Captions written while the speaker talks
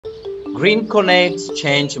Green Connect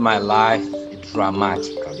changed my life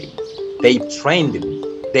dramatically. They trained me.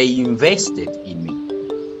 They invested in me.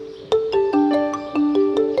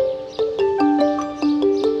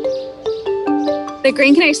 The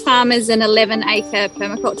Green Connect farm is an 11-acre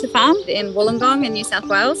permaculture farm in Wollongong in New South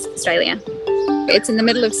Wales, Australia. It's in the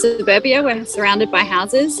middle of suburbia. We're surrounded by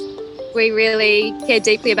houses. We really care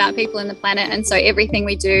deeply about people and the planet, and so everything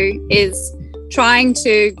we do is trying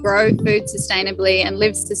to grow food sustainably and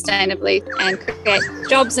live sustainably and create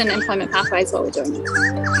jobs and employment pathways while we're doing it.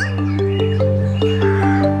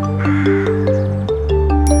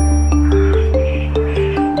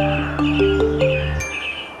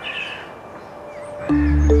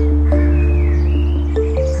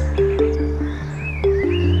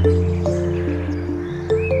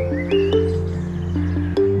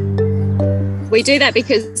 We do that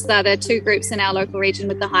because they're the two groups in our local region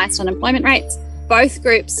with the highest unemployment rates. Both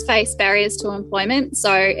groups face barriers to employment,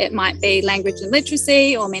 so it might be language and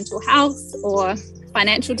literacy or mental health or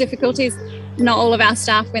financial difficulties. Not all of our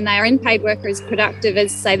staff, when they are in paid work, are as productive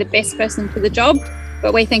as, say, the best person for the job,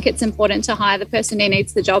 but we think it's important to hire the person who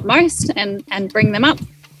needs the job most and bring them up.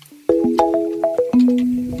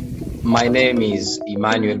 My name is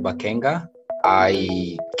Emmanuel Bakenga.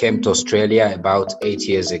 I came to Australia about 8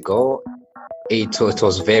 years ago. It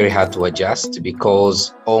was very hard to adjust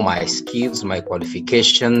because all my skills, my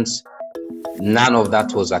qualifications, none of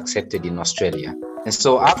that was accepted in Australia. And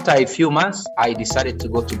so after a few months, I decided to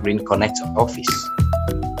go to Green Connect office.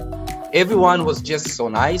 Everyone was just so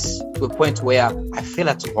nice to a point where I felt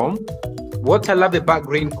at home. What I love about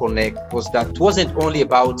Green Connect was that it wasn't only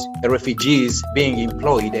about refugees being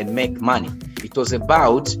employed and make money. It was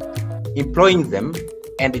about employing them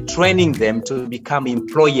and training them to become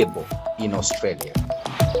employable in Australia.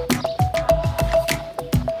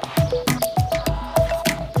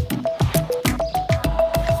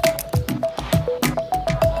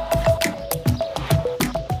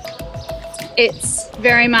 It's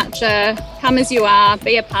very much a come as you are,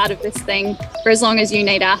 be a part of this thing for as long as you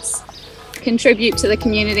need us. Contribute to the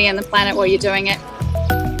community and the planet while you're doing it.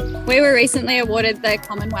 We were recently awarded the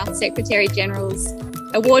Commonwealth Secretary-General's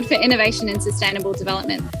Award for Innovation in Sustainable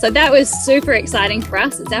Development. So that was super exciting for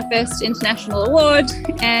us. It's our first international award,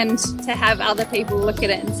 and to have other people look at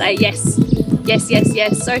it and say, yes, yes, yes,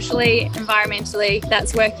 yes, socially, environmentally,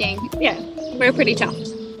 that's working. Yeah, we're pretty chuffed.